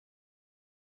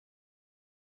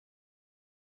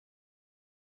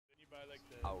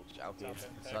Ouch, okay.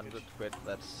 It's 100 quid,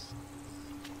 that's...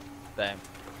 Damn.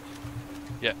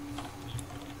 Yeah.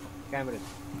 Cameron.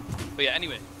 But yeah,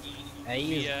 anyway.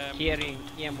 He is carrying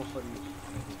ammo for you.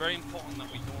 It's very important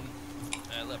that we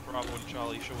don't let Bravo and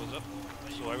Charlie show us up,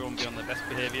 so everyone be on their best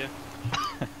behaviour.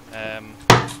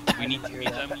 We need to beat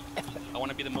them. I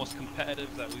want to be the most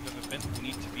competitive that we've ever been. We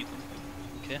need to beat them.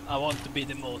 Okay? I want to be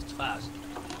the most fast.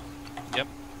 Yep.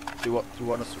 Do you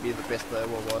want us to be the best there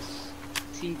ever was?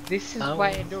 See, this is why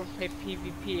I don't play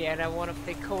PvP and I want to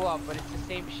play co-op, but it's the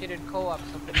same shit in co-op.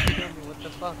 Somebody kill me, what the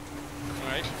fuck?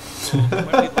 Alright, so when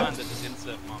we land at this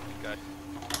insert market, guy.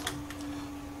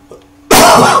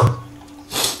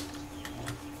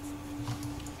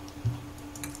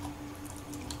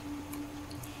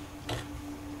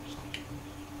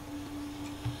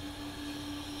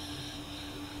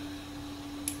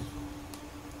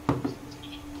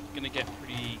 Gonna get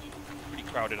pretty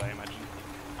crowded, I imagine.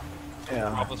 Yeah.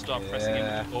 Bravo start pressing in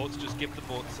with the boats. Just give the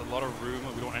boats a lot of room.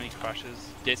 We don't want any crashes.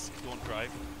 Disc, don't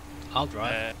drive. I'll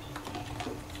drive.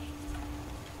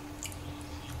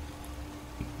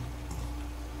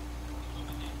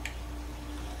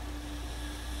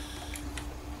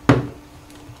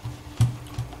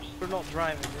 We're not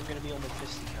driving. We're going to be on the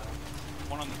fisticuff.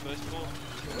 One on the first boat.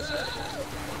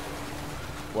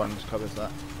 One covers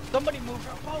that. Somebody move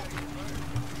our boat!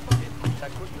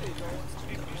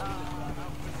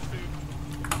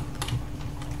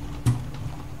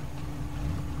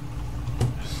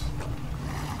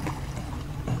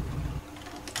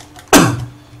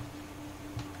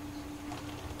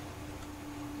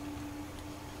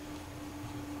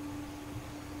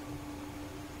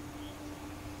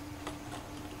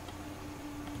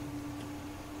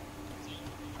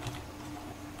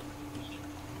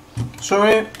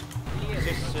 Sorry? It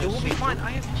will be fine,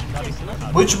 I have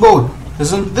GPS. Which boat?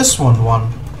 Isn't this one?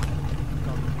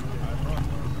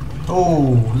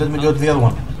 Oh, let me go to the other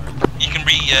one. You can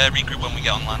regroup when we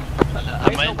get on land.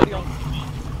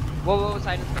 Whoa,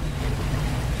 silence.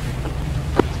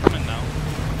 He's coming now.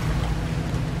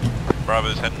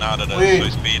 Bravo's heading out at a Wait. slow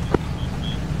speed.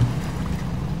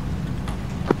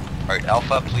 Alright,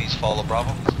 Alpha, please follow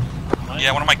Bravo.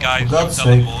 Yeah, one of my guys God's jumped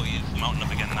out the sake. boat. He's mounting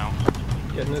up again now.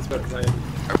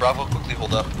 Alright, Bravo, quickly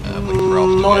hold up.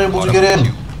 Not able to get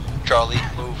in. Charlie,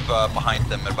 move behind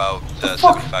them at about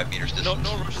 75 meters distance.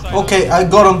 No rush side. Okay, I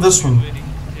got on this one.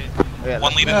 Yeah,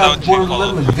 One leader Yeah, down, two one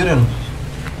follow. let me get in.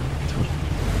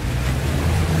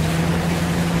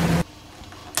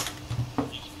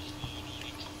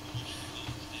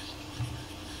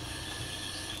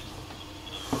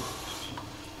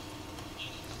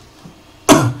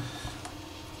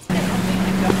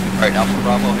 Alright, Alpha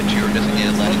Bravo, hit your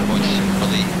designated landing points.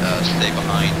 Really stay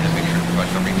behind and make sure to provide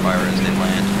covering fire as they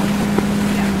land.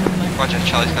 Roger,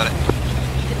 Charlie's got it.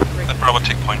 Let Bravo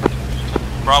take point.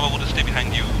 Bravo will just stay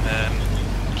behind you.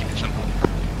 Keep it simple.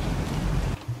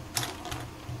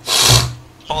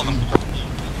 Follow them.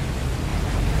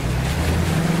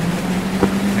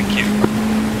 Thank you.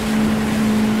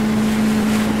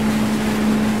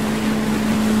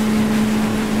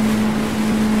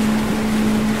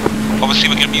 Obviously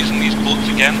we're going to be using these boats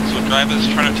again, so drivers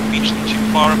try not to beach them too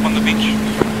far up on the beach.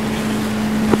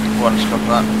 One's cover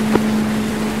that.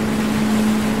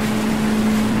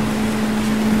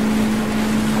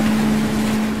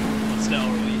 What style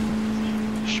are we?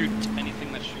 Shoot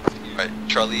anything that shoots at you. Alright,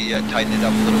 Charlie, tighten it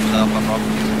up a little with Alpha Bravo.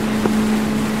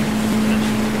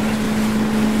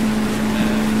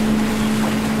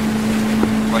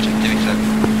 Roger, doing so.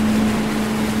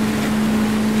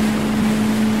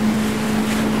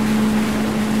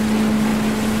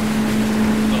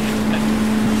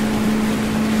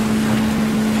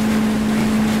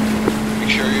 Make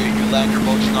sure you land your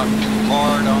boats not too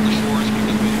hard on the shores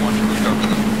because we want to recover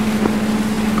them.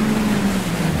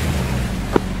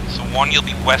 So one, you'll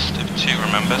be west of two,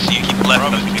 remember? So you keep left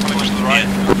as we push to the right.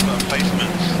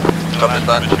 Placements. Copy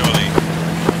that. Surely.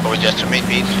 Or just to meet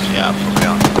beats? Yeah, probably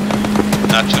on.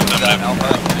 Not two of them. That Alpha,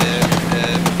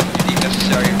 if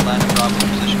necessary, land in Bravo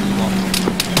position as well.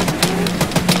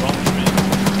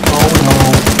 Oh no.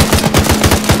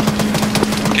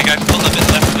 Okay guys, pull a bit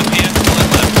left of here. Pull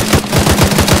it left.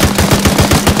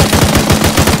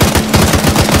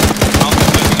 I'll be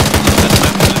moving a little bit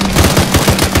left of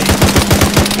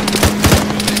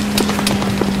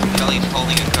Charlie's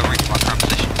holding and covering from our current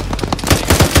position.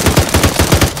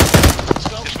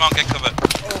 Dismount, get cover.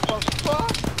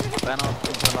 Banner,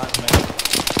 into the light, mate.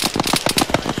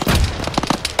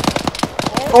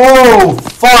 Oh,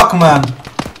 fuck, man.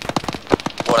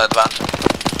 One advance.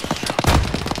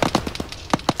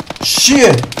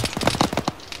 Shit.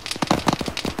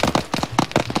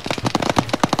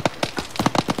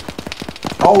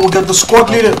 Oh, we got the squad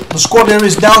leader. The squad leader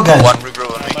is down, guys. One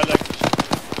regroup on me.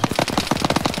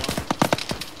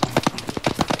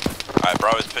 Alright,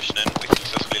 Bravo is pushing in. We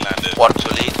successfully landed. One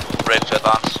to lead. Ready to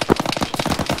advance.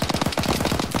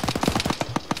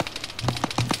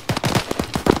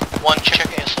 One check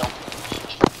ASL.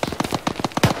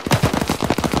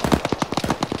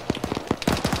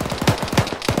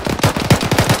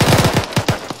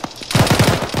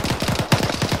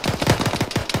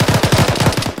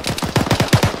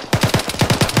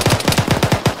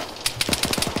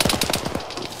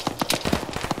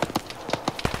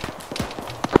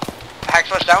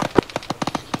 Hacksaw down.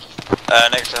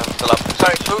 Next still up.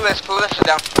 Sorry, clueless is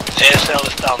down. ASL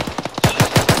is down.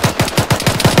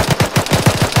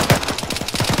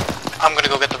 I'm gonna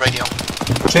go get the radio.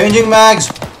 Changing mags.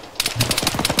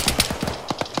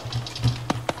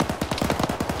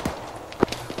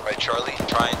 Right, Charlie,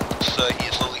 try and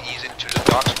slowly ease into the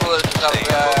docks. Clueless is up.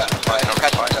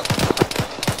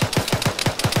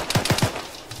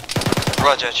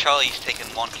 Roger, Charlie's taking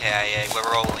 1 KIA.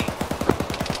 We're rolling.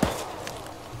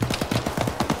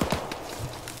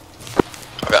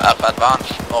 Okay, Alpha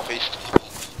advance, northeast.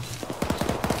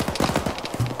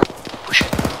 Push it.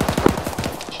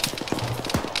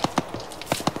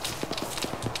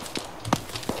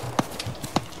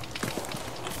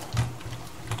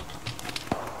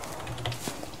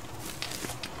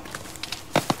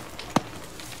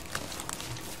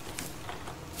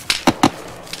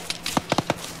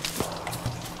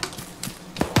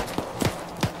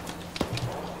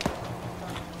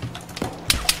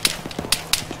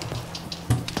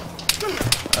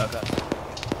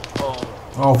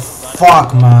 Oh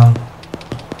fuck, man.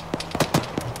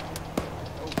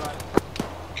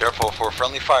 Careful for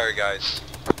friendly fire, guys.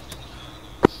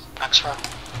 Maxwell.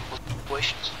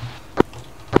 Situations.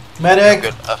 Medic.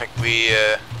 Good, I think we,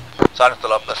 Sergeant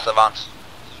still up, let's advance.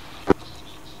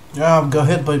 Yeah, I've got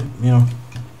hit by, you know.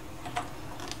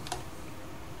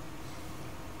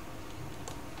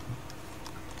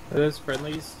 Are those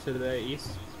friendlies to the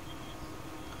east?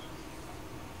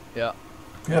 Yeah.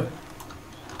 Yep.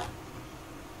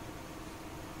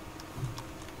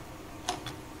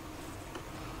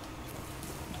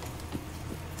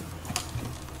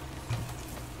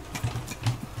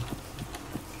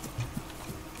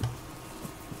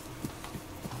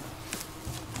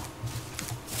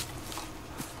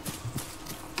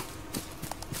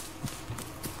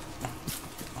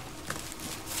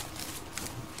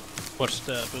 What's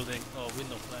the building? Oh,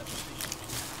 window flash.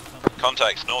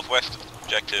 Contacts, northwest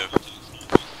objective.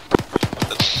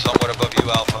 That's somewhat above you,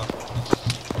 Alpha.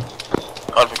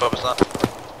 Alpha copies that.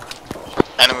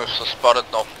 Enemies are spotted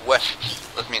northwest.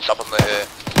 That means up on the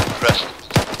crest.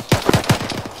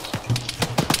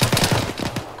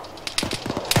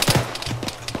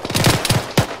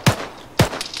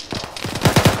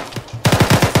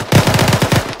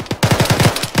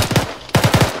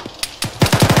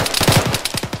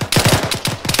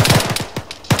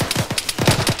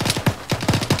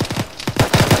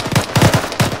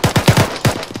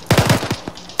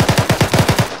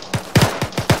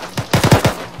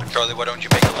 Charlie, why don't you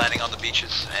make a landing on the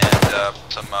beaches and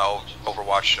some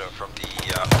overwatch from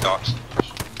the docks?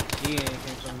 See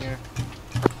anything from here?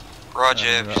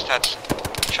 Roger, just had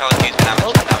Charlie using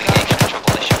navigation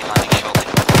trouble. They should be landing shortly.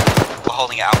 We're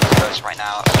holding it out for us right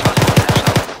now. Charlie won't dash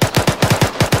out.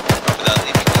 After that,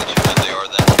 leaving village where they are,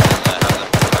 then we'll have them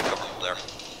provide cover from there.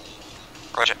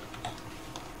 Roger.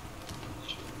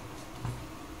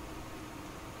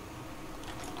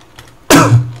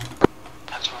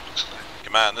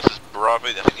 Command, this is Bravo.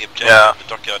 I think the objective of the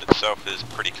dockyard itself is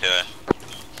pretty clear.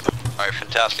 Alright,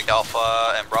 fantastic.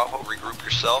 Alpha and Bravo, regroup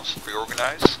yourselves,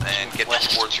 reorganize, and get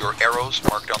towards your arrows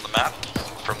marked on the map.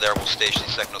 From there, we'll station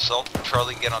the second assault.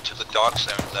 Charlie, get onto the docks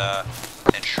and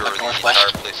ensure the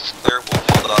entire place is clear. We'll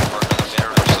hold it off for another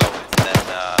minute or so, and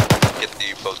then get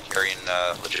the boat carrying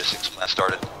logistics plan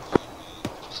started.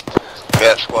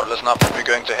 Yeah, squad, listen up. We're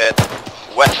going to head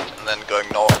west and then going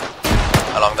north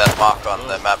along that mark on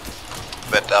the map.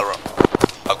 Red arrow.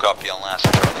 I'll copy on last,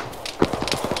 Charlie.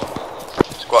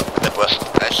 Squad, head west.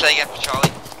 Say again for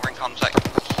Charlie. We're in contact.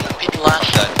 Repeat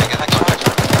last.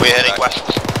 We're heading west.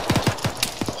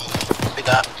 Be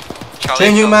that. Charlie,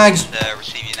 Changing mags.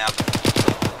 Receive you now.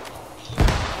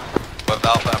 Both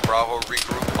Alpha and Bravo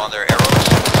regroup on their arrows.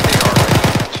 They are ready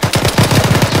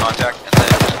to contact and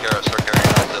then just start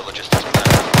carrying out the logistics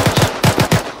plan.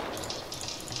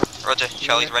 Roger,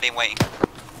 Charlie's ready and waiting.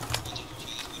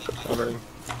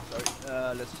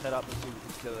 Let's head up and see if we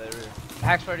can kill the area.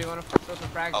 Haxford, do you want to throw some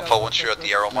frags out? Alpha, once you're at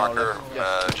the arrow marker,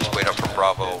 just wait up for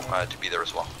Bravo to be there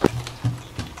as well.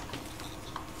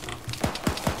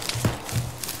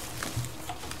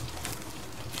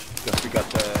 got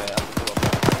the Alpha.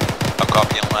 I'm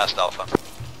copying last Alpha.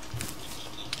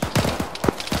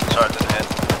 Sorry, didn't hit.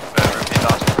 Repeat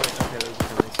last.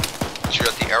 So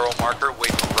you're at the arrow marker,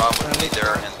 wait for Bravo to be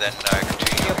there, and then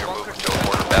continue your movement to a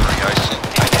mortar battery. I assume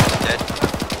is dead.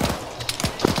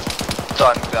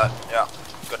 Done with that, yeah.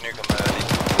 Got nuke on the lead.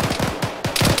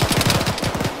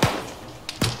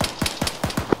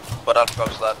 But Alpha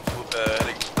goes to that,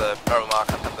 heading to the arrow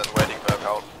marker and then waiting for a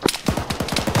call.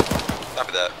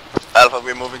 Copy that. Alpha,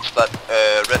 we're moving to that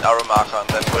red arrow marker and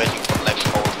then waiting for the next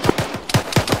call.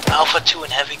 Alpha 2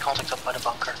 in heavy contact up by the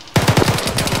bunker.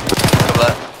 Cover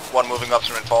that. One moving up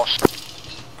to reinforce.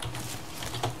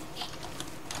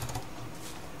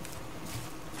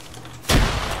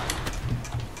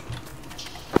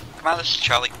 Commander, this is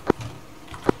Charlie.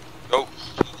 Go.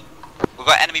 We've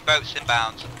got enemy boats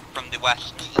inbound from the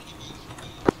west.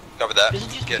 Cover that.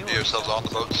 Get yourselves on the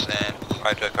boats and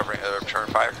try to cover return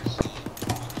fire.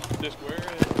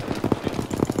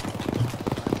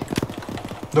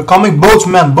 They're coming boats,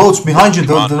 man. Boats behind you,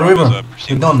 the river.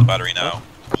 They're done. Battery now.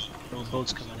 No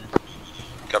boats coming in.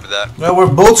 Copy that. There were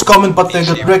boats coming, but they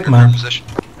got wrecked, man. Position.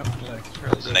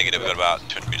 Negative, we've got about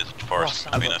 200 meters to forest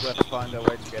between us. Find a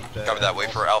way to get Copy that.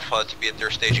 Wait for Alpha to be at their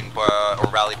staging or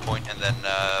rally point, and then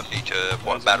be to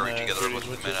battery together with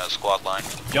them in a squad line.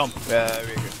 Jump.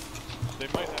 Very good. They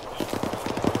might have.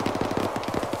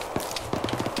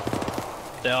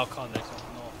 They are convicts up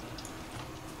north.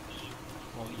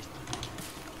 Or east.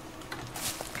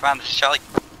 Commander, this is Charlie.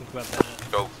 Think about that.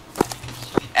 Go.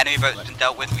 Enemy boat's been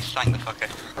dealt with, we sank the fucker.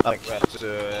 Like that.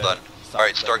 Done.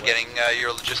 Alright, start getting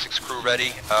your logistics crew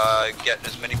ready. Get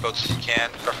as many boats as you can,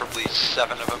 preferably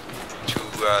 7 of them, to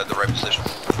the right position.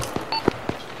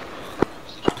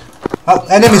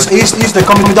 Enemies east, they're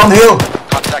coming downhill.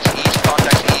 Contacts east.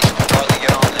 Charlie,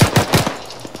 get on there.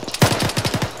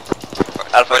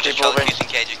 Alpha, Roger, keep Charlie, moving. he's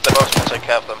engaging. The boats will take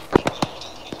care of them.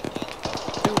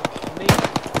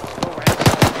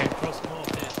 Okay, cross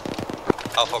north here.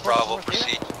 Alpha Bravo,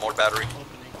 proceed. More battery.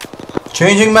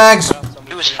 Changing mags.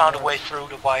 He was found a way through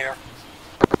the wire.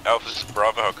 Alpha, this is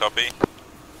Bravo, how copy?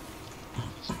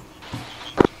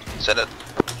 Send it.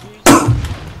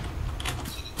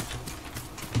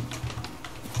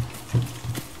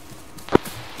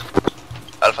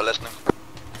 Alpha listening.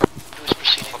 He was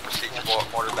proceeding. Proceed to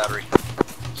mortar battery.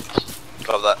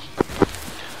 Cover that.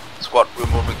 Squad, we're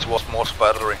moving towards mortar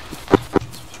battery.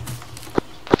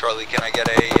 Charlie, can I get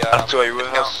a... Alpha 2, are you with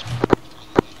us?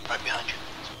 Right behind you.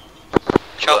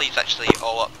 Charlie's actually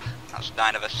all up. That's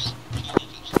 9 of us.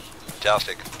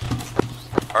 Fantastic.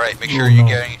 Alright, make sure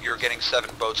you're getting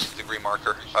 7 boats to the green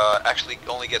marker. Actually,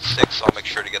 only get 6, I'll make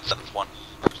sure to get 7th one.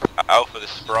 Alpha,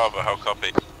 this is Bravo, how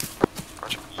copy?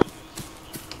 Roger.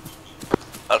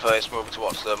 Alpha is moving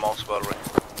towards the mortar battery.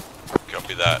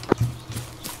 Copy that.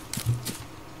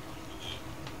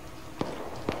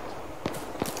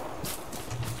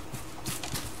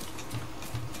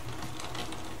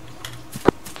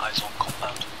 Eyes on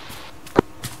compound.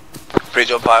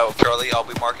 Pre-jump pile. Charlie, I'll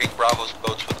be marking Bravo's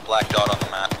boats with a black dot on the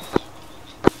map.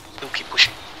 He'll keep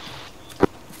pushing.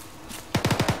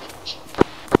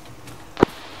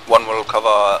 One will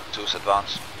cover 2's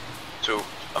advance. 2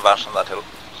 advance on that hill.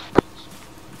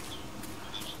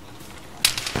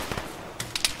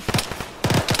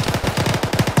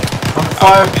 On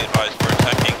fire. Be advised, we're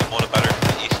attacking the mortar battery from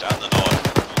the east and the north.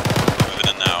 We're moving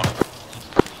in now.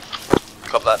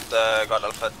 Cover that, got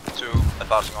Alpha 2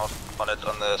 advancing on it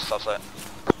on the south side.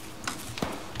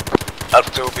 Alpha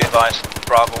 2, be advised,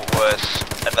 Bravo was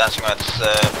advancing on its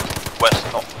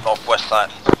northwest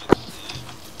side.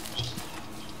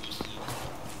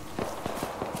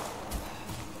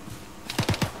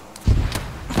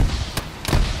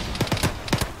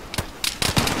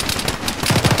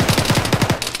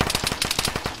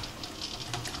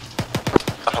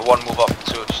 Alpha 1, move up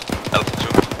to Alpha 2.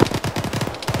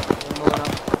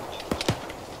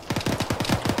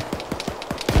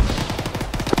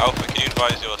 Alpha, can you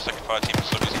advise your second fire team to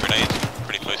stop using grenades?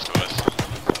 Pretty close to us.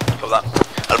 For that.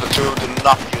 Alpha 2, do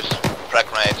not use frag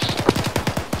grenades.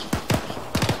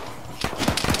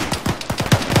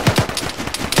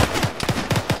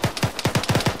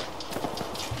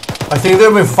 I think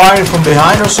they've been firing from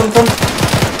behind or something.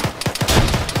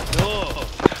 No!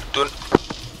 Do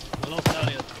We're not down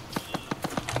yet.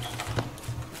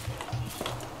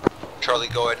 Charlie,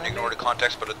 go ahead and ignore the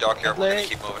context, but a dock here, we're gonna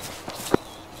keep moving.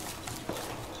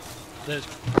 There's...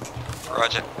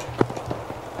 Roger.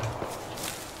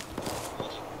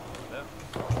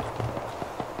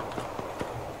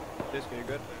 This going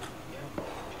good?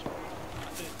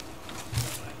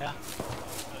 Yeah.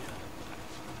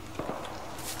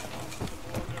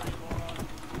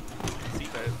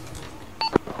 Seatbelt.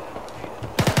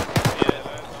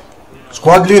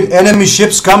 Squad lead, enemy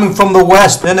ships coming from the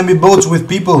west. Enemy boats with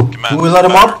people. Command, Do we let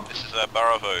them up? This is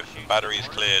Bravo. Battery is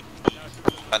cleared.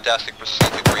 Fantastic.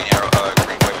 Proceed to green arrow.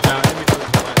 Green wave.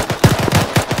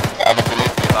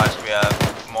 Guys, we have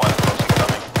more crossing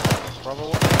coming.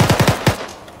 Bravo.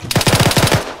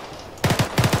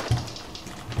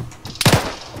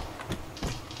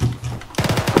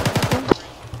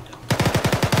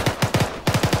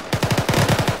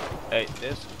 Hey,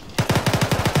 this.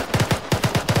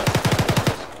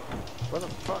 What the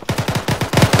fuck?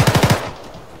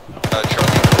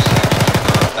 Charlie, proceed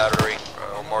to battery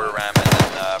or mortar ram and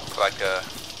then provide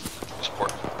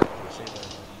support.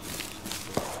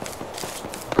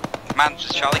 Command, this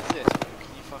is Charlie.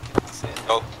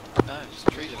 Go.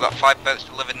 We've got 5 boats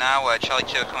delivered now. Charlie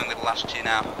 2 coming with the last 2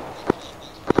 now.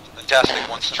 Fantastic.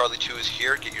 Once Charlie 2 is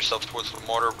here, get yourself towards the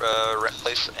mortar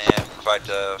place and provide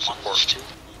support.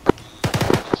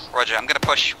 Roger, I'm going to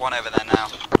push 1 over there now.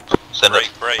 Send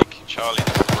it. Break. Charlie,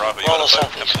 this is Bravo. You've got a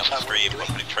boat coming up the stream. We're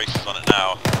putting traces on it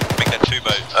now. Make that 2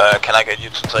 boats. Can I get you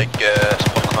to take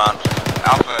spot the man?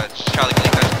 Alpha, Charlie,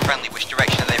 believe those are friendly. Which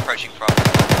direction are they approaching from?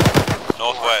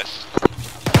 Northwest.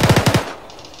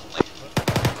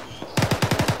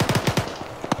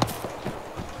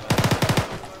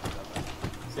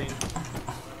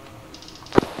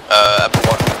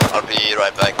 Everyone, I'll be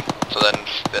right back. So then,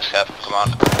 best have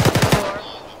command.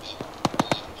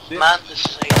 Man, this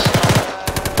is a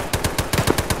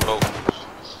Go. going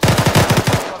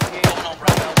on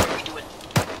Bravo, what are we doing?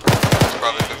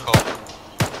 Bravo, good call.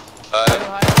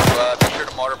 Be sure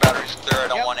the mortar battery's clear. I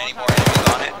don't want any more enemies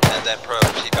on it. And then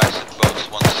proceed back to the boats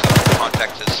once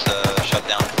contact is shut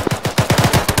down.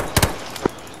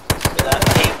 That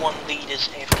A1 lead is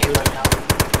AFK right now.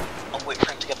 I'll wait for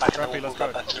him to get back and then we'll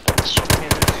go back to the boats. Got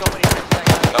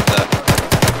that.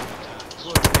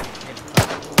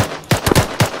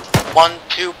 1,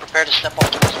 2, prepare to step off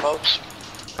towards the boats.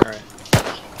 Alright.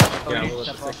 Yeah, we'll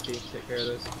let the 60 take care of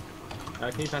this.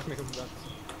 Can you pass me a couple bucks?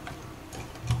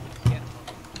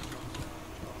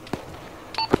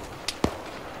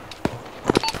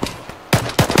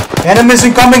 Enemies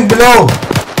incoming below.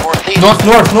 Northeast.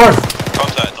 North.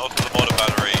 Contact north of the mortar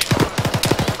battery.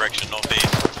 Direction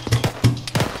northeast.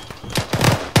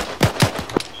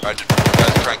 Roger.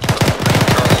 Guys, try and keep up the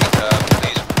pressure. Charlie,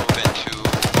 please move into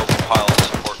open pile of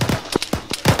support.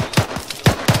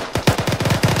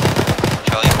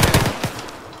 Charlie,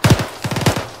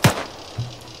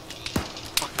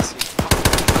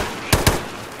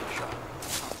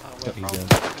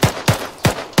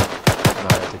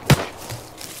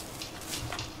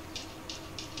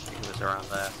 Around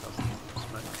there.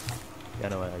 Yeah,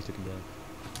 no, I took him down.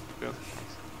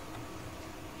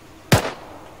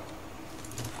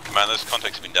 Command, those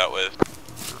contacts have been dealt with.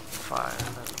 Fire.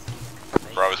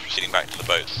 Bravo's proceeding back to the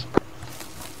boats.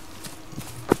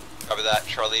 cover that.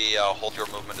 Charlie, hold your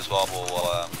movement as well.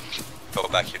 We'll go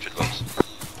back here to the boats.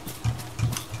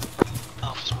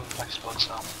 Alpha's moving back to the boats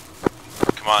now.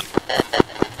 Come on.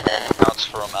 Counts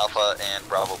from Alpha and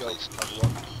Bravo, please.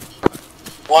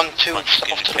 1, 2, Punch step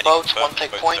in off to the Kenny, boats, confirm 1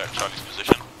 take boats point. are at Charlie's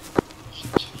position.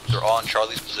 They're all in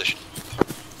Charlie's position.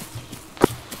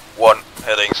 1,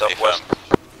 heading southwest.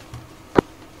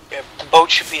 Yeah, the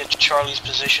boat should be at Charlie's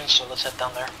position, so let's head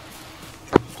down there.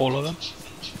 All of them?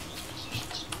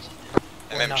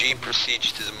 MMG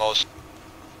proceeds to the most.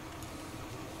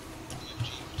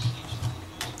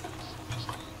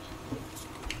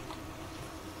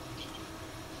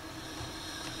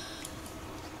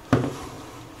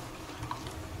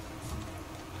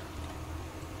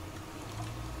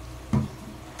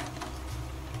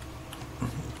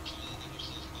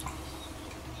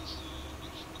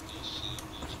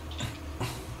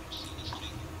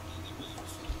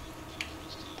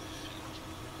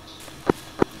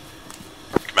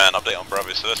 Command, update on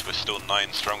Bravo. So we're still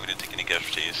 9 strong. We didn't take any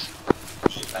casualties.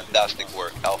 Fantastic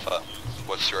work, Alpha.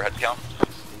 What's your head count?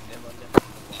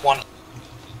 1.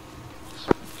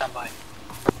 Stand by.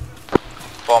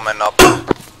 4 men up.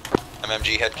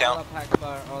 MMG head count?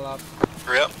 All up.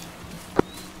 Hurry up.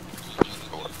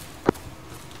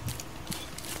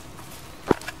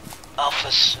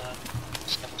 Alpha's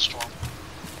 7 strong.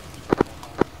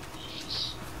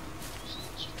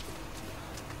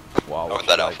 Wow, Over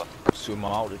that Alpha. Zoom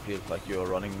out, it feels like you're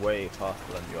running way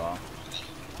faster than you are.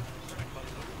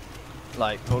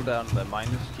 Like, hold down the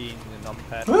minus key in the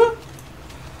numpad.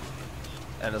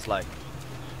 And it's like,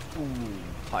 ooh,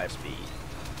 5 speed.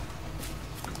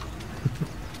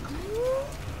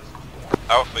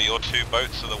 Alpha, your 2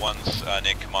 boats are the ones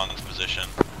near command's position.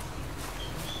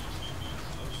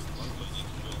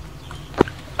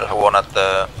 There's 1 at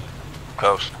the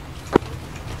coast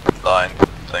line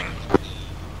thing.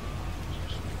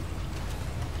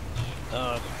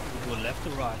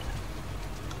 left or right?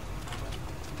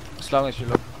 As long as you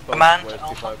look both Command, ways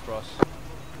Alpha. before I cross.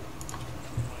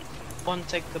 One,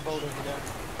 take the boat over there.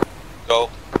 Go.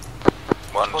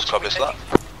 One, Boats copy we that.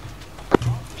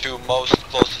 Two most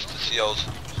closest to COs.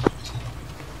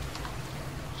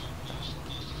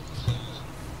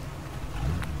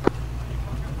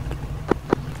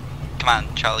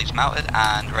 Command, Charlie's mounted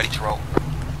and ready to roll.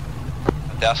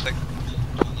 Fantastic.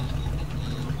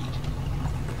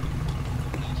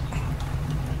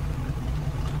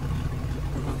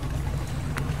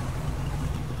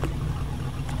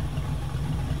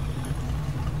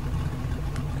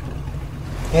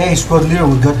 Hey, squad leader,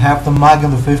 we got half the mag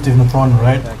and the 50 in the front,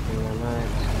 right?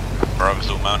 Bravo's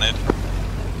all mounted.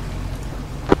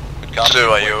 Good copy. Stu,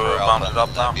 are Wait you for mounted Alpha.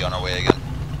 up now? Be on our way again.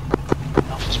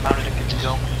 Alpha's mounted and good to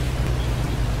go.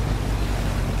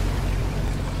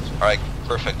 Alright,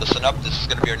 perfect. Listen up. This is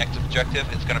going to be our next objective.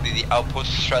 It's going to be the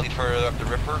outpost slightly further up the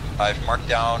river. I've marked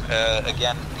down,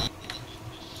 again,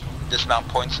 the dismount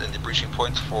points and debriefing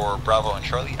points for Bravo and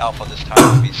Charlie. Alpha this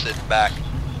time will be sitting back,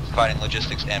 providing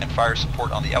logistics and fire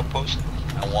support on the outpost.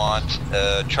 I want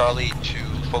Charlie to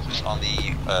focus on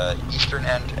the eastern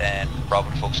end and Bravo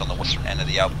to focus on the western end of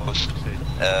the outpost.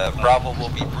 Bravo will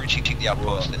be breaching the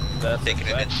outpost and taking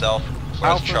it itself,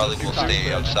 whereas Charlie will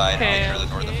stay outside and make sure the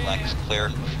northern flank is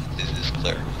clear. This is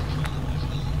clear.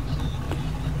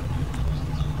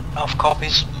 Alpha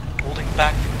copies, holding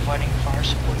back, providing fire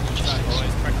support and logistics.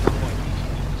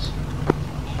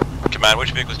 Command,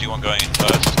 which vehicles do you want going in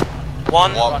first?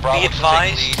 One, Bravo be to take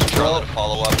advised, lead, Charlie to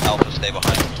follow up, Alpha stay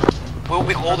behind. we'll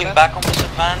be holding back on this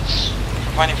advance,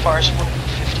 providing fire support with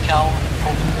 50 cal and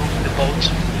holding over the boat.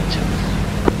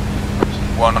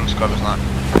 One on Scott is not.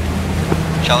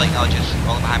 Charlie acknowledges,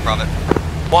 rolling behind Bravo.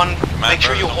 One, Command, make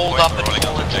sure you Bravo's on hold point, up we're and rolling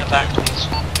pull out into the objective. back, please.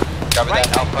 Copy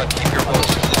that, Alpha, keep your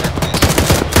boats clear, please.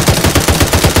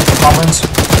 Comments?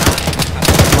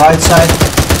 Right side.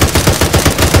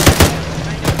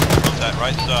 Contact,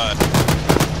 right side.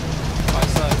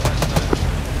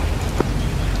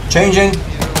 Changing.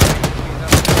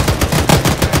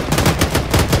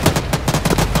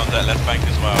 Contact left bank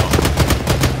as well.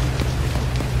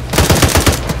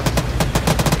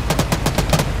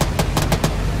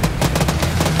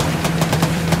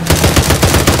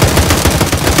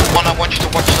 One, I want you to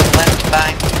watch the left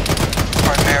bank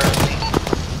primarily.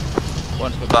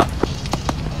 One for That.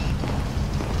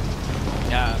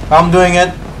 Yeah. I'm doing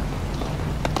it.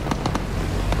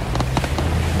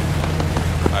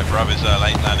 Alright, Bravo's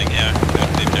late landing here. Go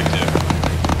to the objective.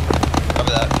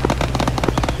 Copy that.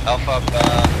 Alpha,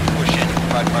 push in,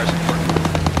 provide fire support.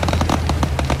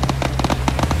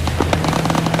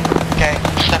 Okay,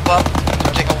 step up,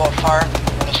 take a lot of fire.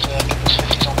 Want us to get these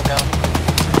 50s on the ground.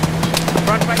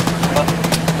 Front right.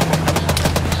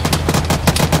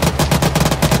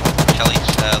 Charlie's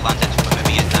landed, put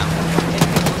maybe in now.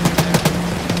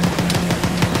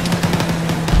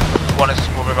 One is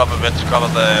moving up a bit to cover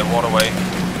the waterway.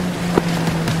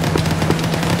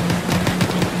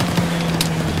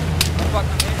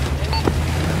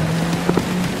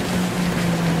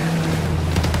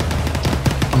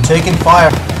 I'm taking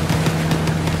fire.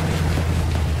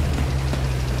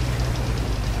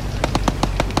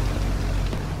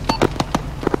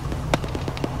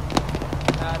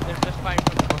 They're just fine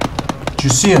from the boat. Did you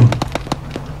see him?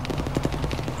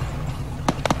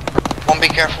 One, be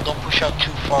careful, don't push out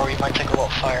too far, you might take a lot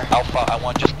of fire. Alpha, I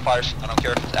want just fire, I don't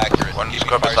care if it's accurate. One Give just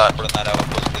me covers fire that. support on that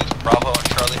outpost, please. Bravo and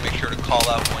Charlie, make sure to call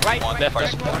out when Right, you want right, fire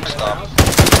right, support right, to stop.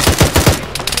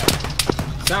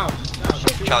 South.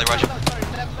 Charlie, roger.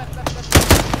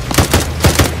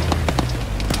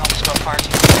 Alpha's got fire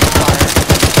team, fire.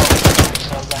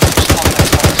 So left, just contact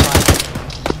side.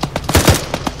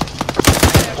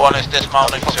 One is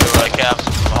dismounting to camp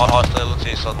some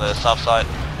hostilities on the south side.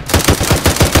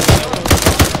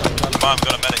 Command, we've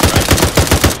got a medic, right?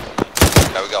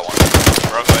 Yeah, we got one.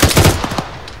 Bravo.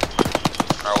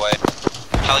 On our way.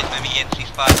 Charlie's moving in,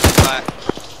 ceasefire, ceasefire.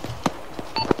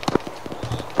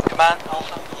 Command,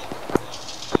 Alpha.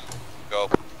 Go.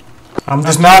 I'm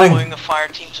dismounting. Deploying the fire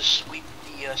team to sweep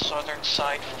the southern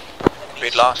side.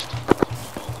 Speed lost.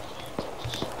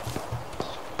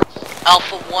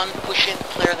 Alpha 1, push in,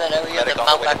 clear that area, Medic then on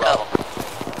the mount way to back up.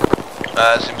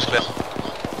 Bravo. Seems clear.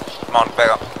 Mount back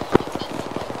up.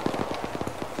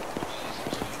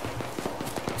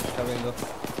 Coming up.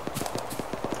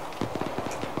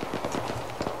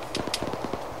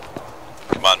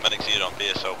 Command, medics here on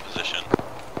BSO position.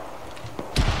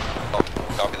 Oh,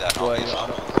 copy that. Do I I'll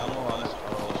be ammo on it?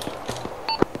 Oh.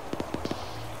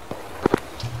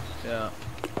 Yeah.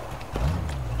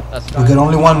 That's We got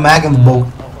only one mag in the boat.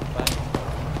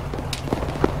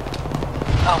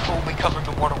 Alpha will be covering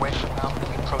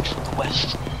the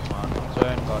west.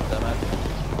 Turn, goddammit.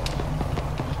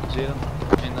 See them?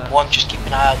 In there. One, just keep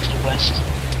an eye out to the west.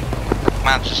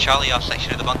 Man, this is Charlie, our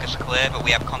section of the bunkers are clear, but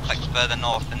we have contacts further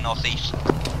north and northeast.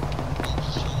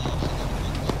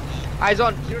 Eyes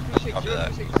on, 026, Copy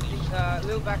that. 026, a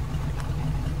little back.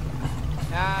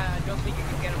 I don't think you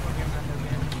can get him from here, man.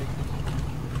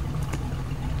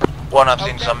 One, I've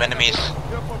seen some enemies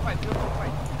 045,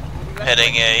 045.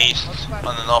 heading east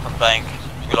on the northern bank.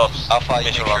 We lost Alpha, you make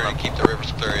visual sure on to them. keep the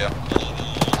rivers clear, yeah.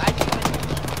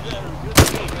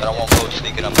 I don't want boats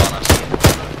sneaking up on us.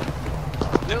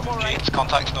 It's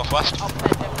contacts northwest.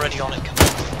 Already on it.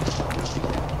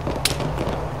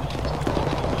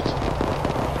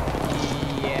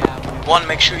 Yeah. One,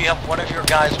 make sure you have one of your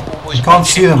guys always You can't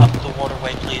see them. up the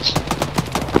waterway, please.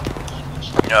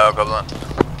 No, got that.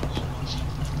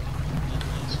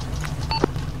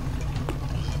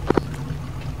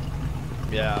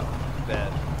 Yeah,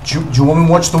 bad. Do you want me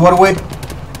to watch the waterway?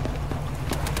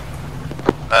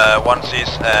 One sees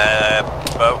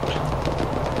boat,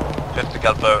 50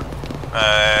 cal boat.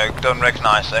 Don't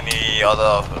recognize any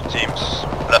other teams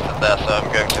left in there, so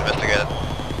I'm going to investigate it.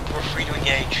 We're free to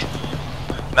engage.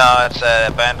 No, it's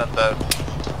an abandoned boat.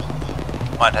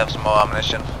 Might have some more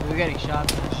ammunition. We're getting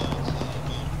shot.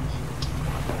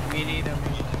 We need them.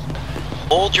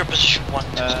 Hold your position, one.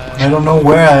 I don't know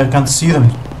where, I can't see them.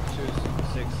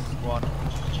 261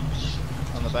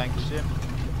 on the bank, you see him?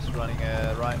 He's running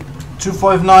right.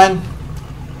 259.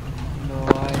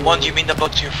 One, do you mean the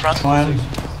boat to your front? Trying.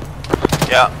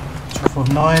 Yeah.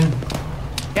 259.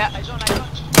 Yeah, eyes on.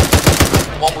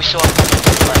 One, we saw him to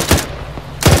the left.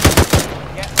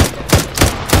 Yeah.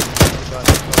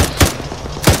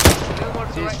 Little more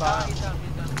to the right. He's down.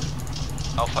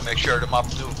 Alpha, make sure to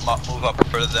move up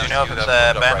further Do than you know if it's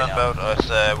an abandoned boat or it's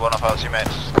one of our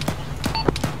teammates?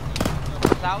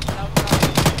 South,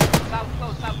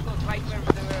 close, right where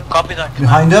they were. Copy that.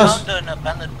 Behind us? Found an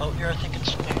abandoned boat here. I think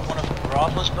it's maybe one of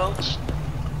Bravo's boats.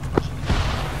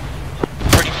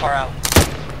 Pretty far out.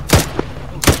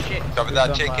 Oh shit. Cover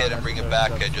that ticket and bring it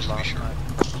back, just to be sure.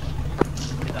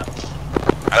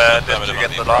 Did you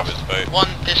get the last? One,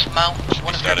 dismount.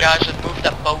 One of your guys had moved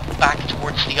that boat back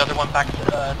towards the other one, back to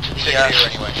the Ticket here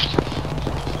anyway.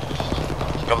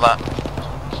 Got that.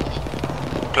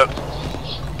 Clip.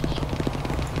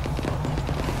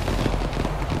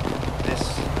 This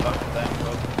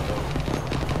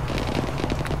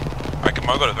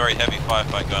I've got a very heavy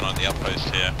firefight going on the outpost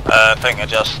here. I think I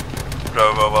just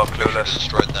drove over clueless.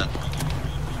 Destroyed then.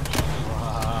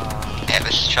 Yeah,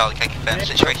 this is Charlie. Can confirm the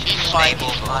situation is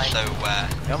stable, but also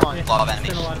Come on. a lot of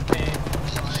enemies.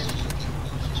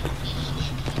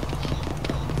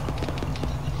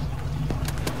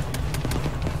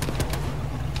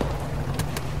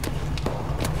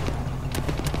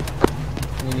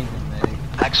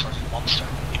 Excellent, monster.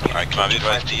 Alright, can I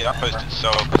advise the outpost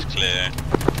itself is clear,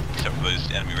 except for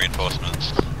those enemy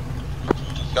reinforcements.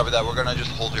 Cover that, we're gonna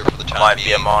just hold here for the time Might being.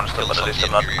 be a monster, Kill but at some least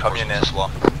of I'm the not enemy communist.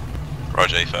 reinforcements as well.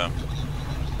 Roger, firm.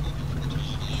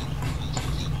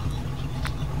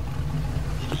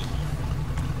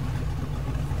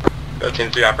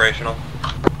 Team 3 operational.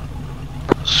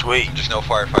 Sweet. Just no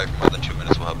firefight for more than 2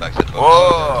 minutes, we'll head back to the boat.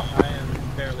 Whoa! I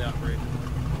am barely operational.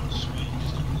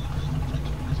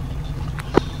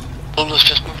 Let's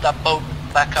just move that boat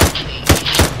back up to the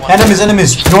east. One. Enemies.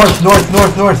 North.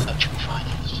 That should be fine.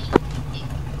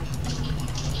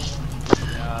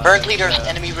 Currently there's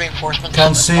enemy reinforcements.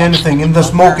 Can't see anything. In the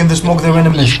smoke, there are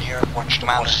enemies.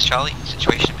 Command, this is Charlie.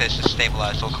 Situation appears to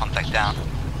stabilize, all contact down.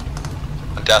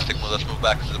 Fantastic, well, let's move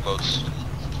back to the boats.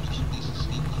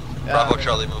 Bravo,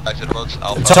 Charlie, move back to the boats.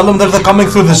 Alpha. Tell them that they're coming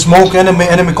through the smoke,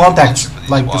 enemy contacts,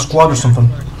 like the squad or something.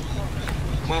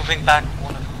 Moving back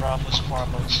one of Bravo's far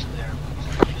boats there.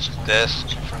 This.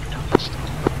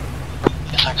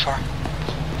 Yes, thanks, far.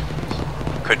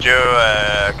 Could you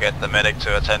get the medic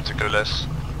to attend to clueless?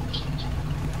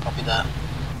 Copy that.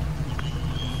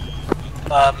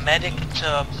 Medic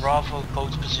to Bravo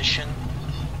boat position,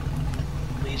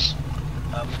 please.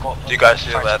 We've got. Do you guys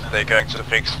feel that they're going to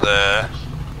fix the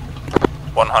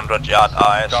 100-yard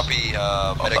eyes? Copy, medic the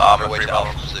on armor their way to free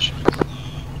Alpha position.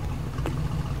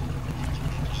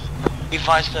 We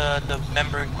advise the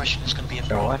member in question is going to be in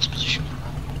Bravo's position.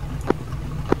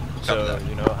 So,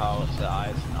 you know how the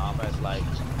eyes and armor is like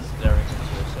staring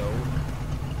into your soul?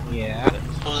 Yeah.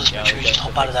 So let's make sure you just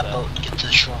hop out of that boat and get to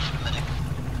the shore for the medic.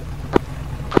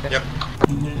 Yep.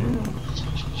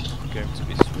 Going to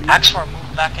be sweet. Axfar,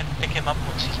 move back and pick him up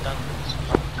once he's done.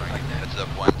 Heads up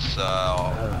once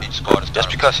each squad is done. Just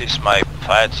because he's my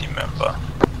fire team member.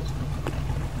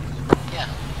 Yeah,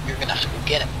 you're going to have to go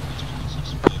get him.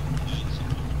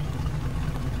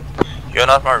 You're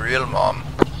not my real mom.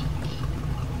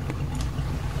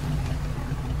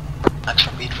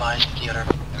 Action be advised, theater.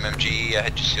 MMG,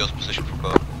 head to CO's position for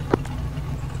boat.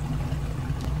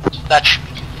 That should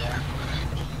be good there.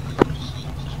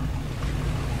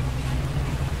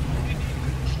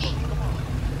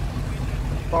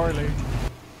 Barley.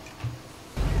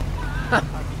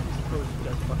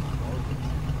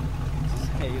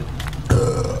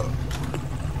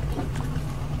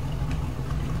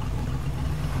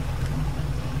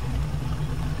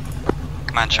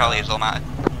 Command Charlie is all mounted.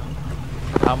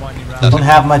 How many rounds? You don't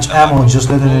have much ammo, just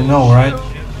letting you know, right?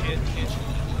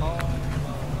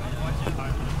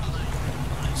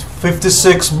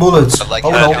 56 bullets. I'd like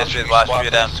Oh to no. History advice you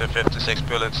down to 56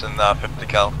 bullets and 50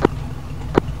 cal.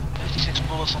 56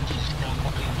 bullets on the 50 cal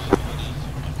copy.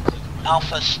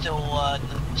 Alpha's still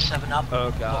 7 up,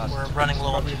 Oh god. but we're running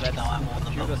low on 50 cal ammo on the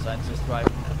Computer boat. science just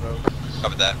driving the road.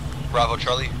 Cover that. Bravo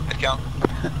Charlie, head count.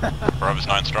 Bravo's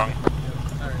 9 strong.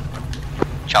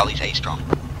 Charlie's 8 strong.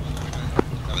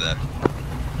 Cover that.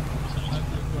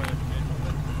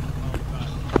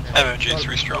 MMG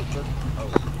 3 strong.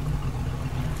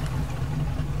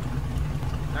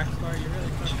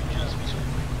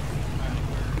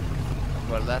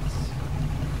 Well, that's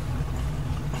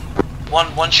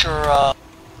One sure,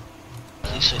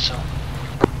 please say so.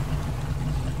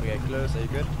 we get close. Are you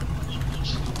good?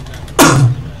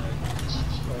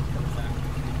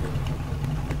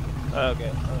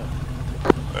 Okay.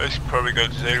 It's probably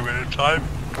going to take a minute of time.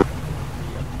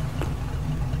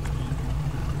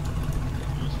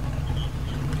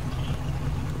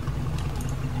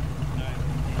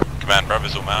 Command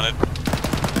Bravo's all mounted.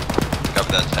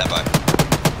 Cover that, stand by.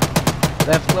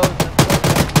 Left close.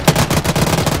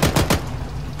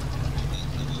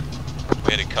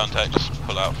 We had a contact just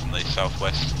pull out from the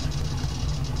southwest.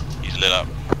 He's lit up.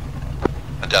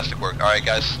 Fantastic work. Alright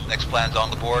guys, next plan's on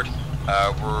the board.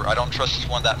 I don't trust this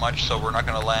one that much, so we're not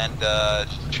going to land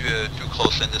too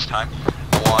close in this time.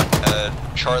 I want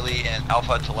Charlie and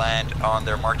Alpha to land on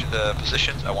their marked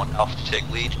positions. I want Alpha to take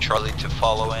lead, Charlie to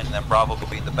follow in, and then Bravo will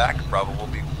be in the back. Bravo will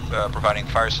be providing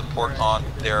fire support on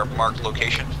their marked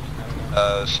location.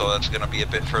 So that's going to be a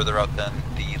bit further out than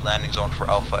the landing zone for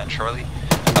Alpha and Charlie.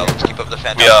 Let's keep up the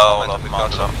fantastic momentum we've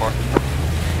got so far.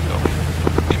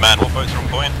 Command, what boats are on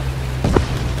point?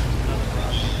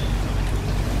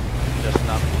 Just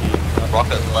not.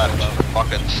 Rocket left,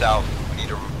 rocket south. We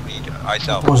need ice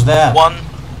out. What was that? One,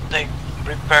 they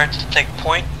prepared to take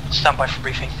point. Stand by for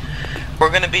briefing. We're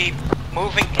going to be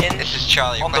moving in This is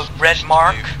Charlie. on the requesting red position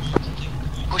mark,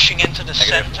 to pushing into the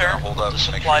Negative. center Hold of up, the make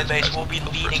sure supply this base. guy's We'll be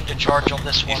first. leading the charge on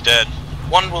this one. He's dead.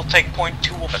 One will take point,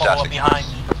 two will follow up Fantastic. behind.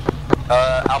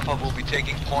 Alpha will be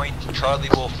taking point, Charlie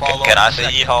will follow. Can I say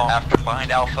second. yeehaw? After behind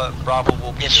Alpha, Bravo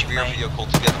will be Yes, the you rear may. vehicle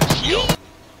to get the CO.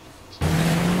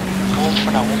 Hold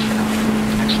for now, hold for now.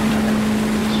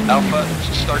 Excellent. Alpha,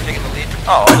 start taking the lead.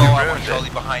 Oh, Follow, you I want ruined Charlie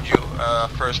it. behind you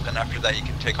first, and after that you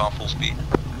can take on full speed.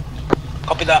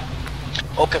 Copy that.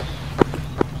 Okay.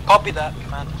 Copy that,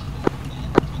 command.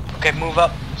 Okay, move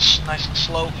up. Nice and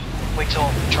slow. Wait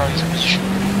till Charlie's in position.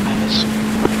 And it's...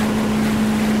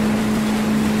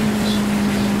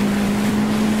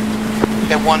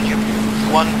 Okay, one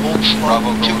hold slow.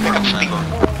 Bravo, Two go pick up around, speed.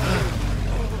 Bravo.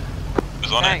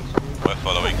 Who's on it? We're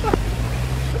following.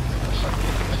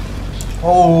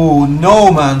 Oh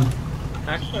no, man.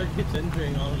 Axlar keeps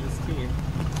injuring all of his team.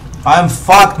 I'm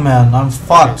fucked, man. I'm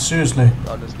fucked. Seriously.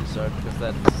 Honestly, sir, because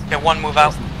that's Okay, one move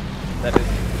out. that is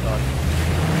not.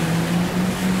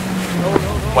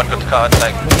 One good card,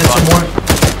 like. Get some more.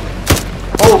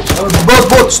 Oh,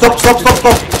 boat. Stop.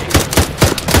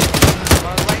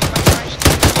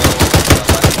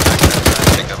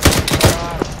 Take up.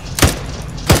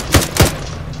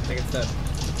 I think it's dead.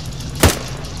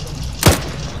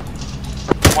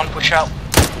 One push out.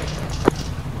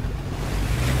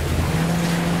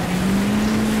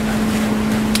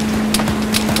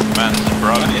 Man, this is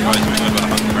Bravo. The advice we got about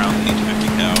 100 rounds, each 50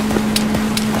 cal.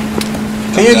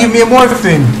 Can you give me a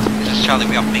morphine? This is Charlie,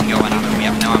 we have bingo and ammo, we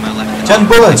have no ammo left. 10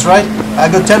 bullets, right? I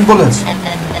got 10 bullets. And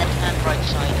right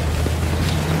side.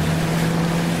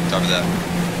 Cover that.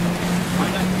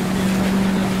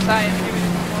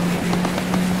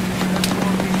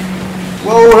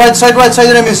 Whoa, right side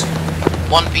enemies.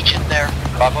 One beach in there.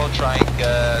 Bravo, try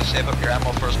and save up your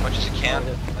ammo for as much as you can.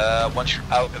 Once you're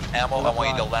out of ammo, I want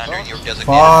you to land on your designated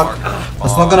Fuck. marker.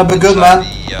 That's not gonna be good, inside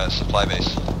man. The supply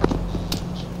base.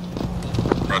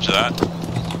 Roger that.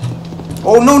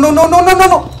 Oh no.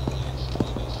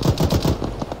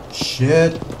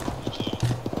 Shit.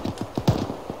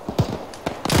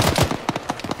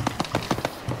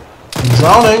 I'm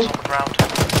drowning. On the ground.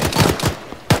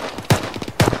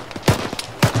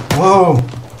 Whoa.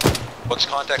 What's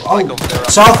contact like over there?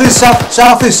 Southeast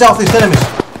enemies.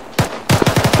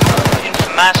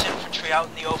 Mass infantry out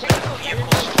in the open,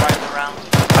 vehicles driving around.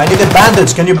 I need a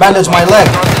bandage. Can you bandage my leg?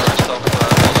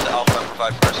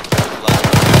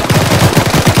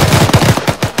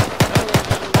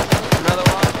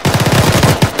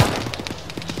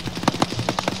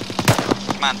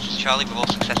 Command, this is Charlie. We've all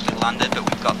successfully landed, but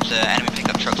we've got enemy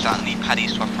pickup trucks out in the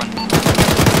paddies to our front.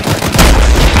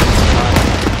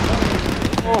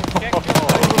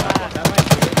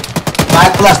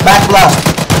 Back blast, back blast.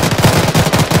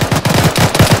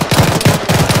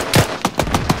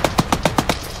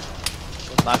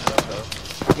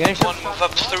 One move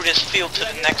up through this field to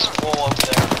the next wall over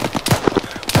there.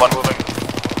 One moving.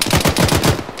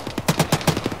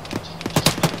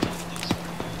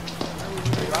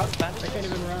 I can't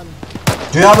even run.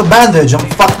 Do you have a bandage? I'm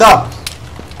fucked up.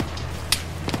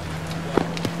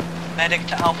 Medic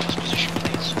to Alpha's position,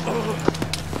 please.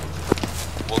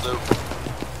 Will do.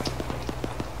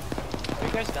 Are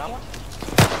you guys down one?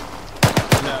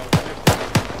 No.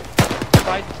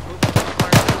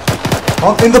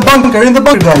 Oh, in the bunker, guys.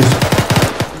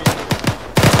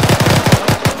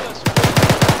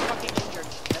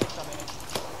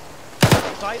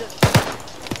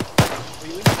 Were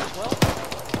you injured as well?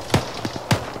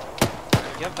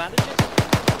 You have bandages?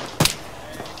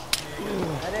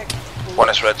 Medic. One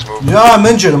is red to move. Yeah, I'm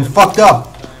injured. I'm fucked up.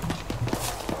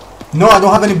 No, I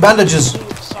don't have any bandages.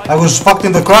 I was fucked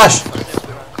in the crash.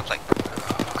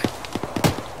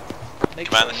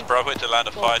 Command, this is Bravo to land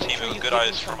a fire team with good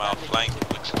eyes from our flank.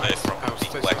 Looks clear from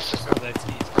the west.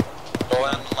 Go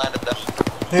and land at them.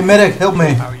 Hey, medic, help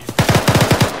me.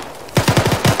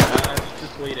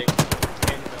 Just bleeding.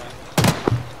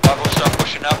 Bravo, start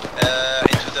pushing up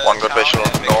into the One good town visual,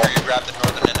 and make north. sure you grab the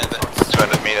northern end of it.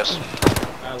 200 meters.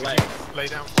 Leg. Lay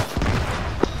down.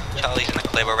 Charlie's in the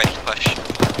clear, we're ready to push.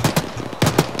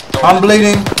 I'm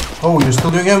bleeding. Oh, you're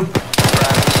still doing him? Grab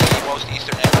the most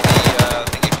eastern end of the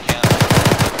thing if you can.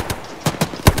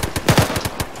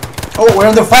 Oh, we're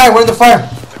under fire, Command,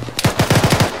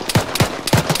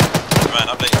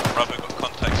 update. Bravo got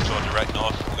contacts to our direct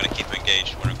north. We're going to keep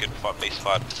engaged. We're in good base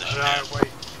fire position now. Wait.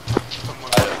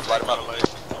 Light them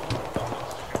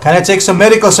up. Can I take some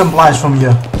medical supplies from you?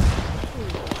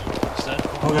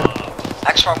 Okay.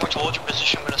 X-Farm, we're to hold your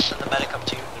position. I'm going to send the medic up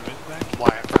to you.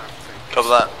 Cover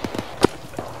that.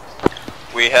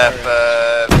 We have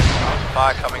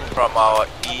fire coming from our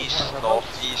east,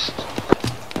 northeast.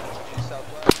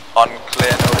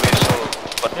 Unclear, no visual,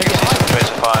 but we see some trace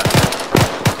of fire.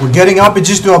 We're getting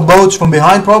RPGs to our boats from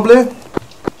behind, probably.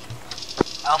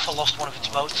 Alpha lost one of its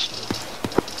boats.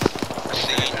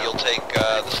 Scene, you'll take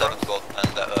the 7th boat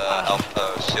and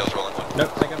Alpha Seals rolling.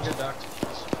 Nope, I think I'm good, Doc.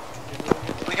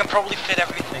 We can probably fit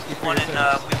everyone in. We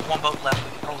have one boat left.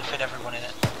 We can probably fit everyone in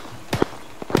it.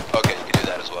 Okay, you can do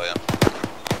that as well, yeah.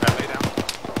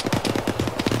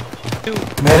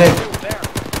 Medic,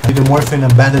 I need a morphine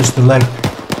and bandage the leg.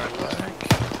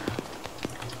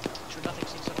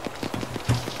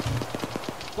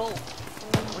 Bull,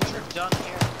 once you're done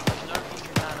here, there's another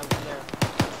injured man over there.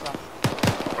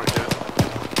 What are you doing?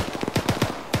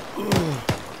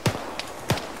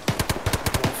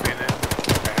 Morphine in.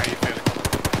 Okay, how you feeling?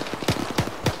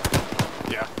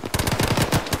 Yeah.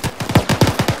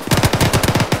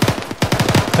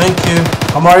 Thank you.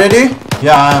 Am I ready?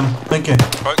 Yeah, I am. Thank you.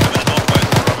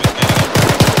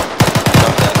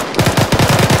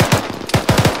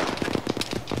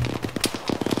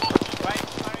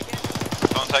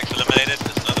 Contacts eliminated.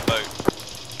 There's another boat.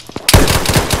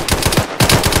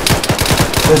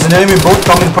 There's an enemy boat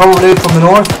coming probably from the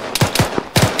north.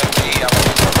 MG, I want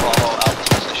you to follow Alpha's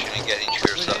position and get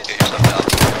yourself down.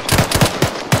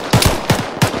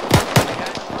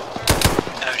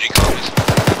 MG copies.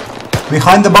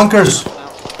 Behind the bunkers.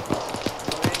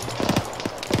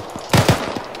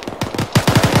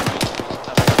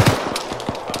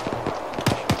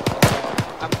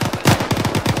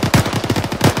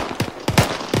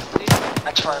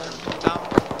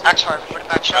 X-Farm, we're to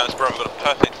patch up. We've got a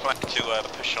perfect flank to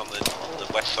push on the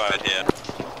west side here.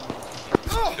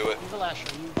 Do it.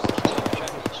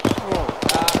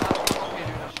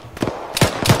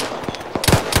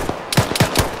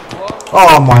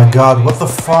 Oh my god, what the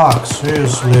fuck?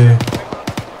 Seriously.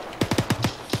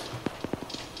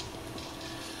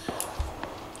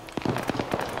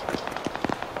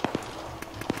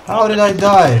 How did I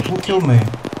die? Who killed me?